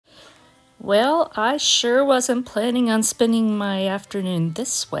Well, I sure wasn't planning on spending my afternoon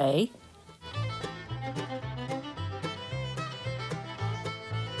this way.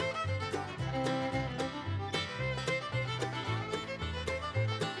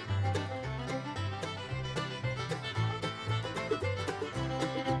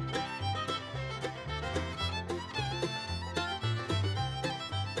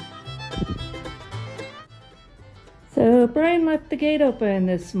 So Brian left the gate open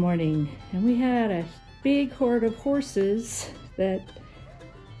this morning, and we had a big horde of horses that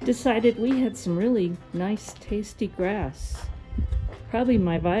decided we had some really nice tasty grass. Probably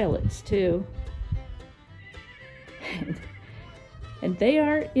my violets too. And they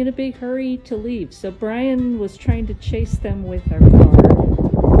aren't in a big hurry to leave, so Brian was trying to chase them with our car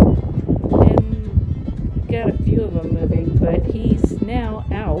and got a few of them moving, but he's now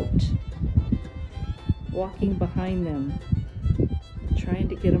out walking behind them, trying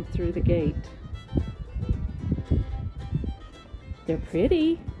to get them through the gate. They're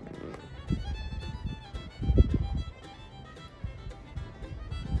pretty.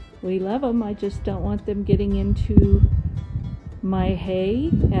 We love them. I just don't want them getting into my hay,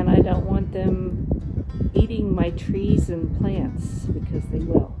 and I don't want them eating my trees and plants, because they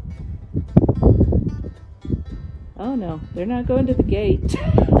will. Oh no, they're not going to the gate.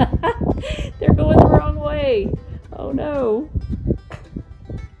 They're going the wrong way. Oh no.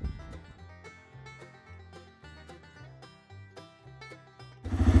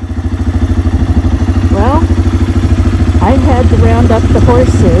 Well, I had to round up the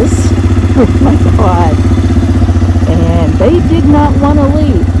horses with my quad, and they did not want to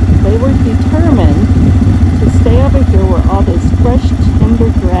leave. They were determined to stay over here where all this fresh tender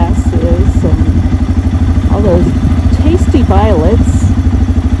grass is and all those tasty violets.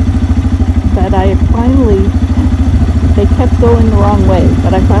 But they kept going the wrong way,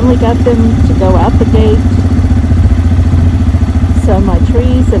 but I finally got them to go out the gate, so my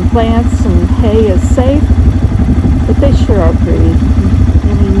trees and plants and hay is safe. But they sure are pretty.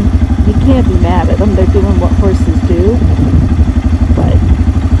 I mean, you can't be mad at them. They're doing what horses do. But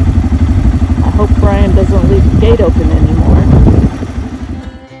I hope Brian doesn't leave the gate open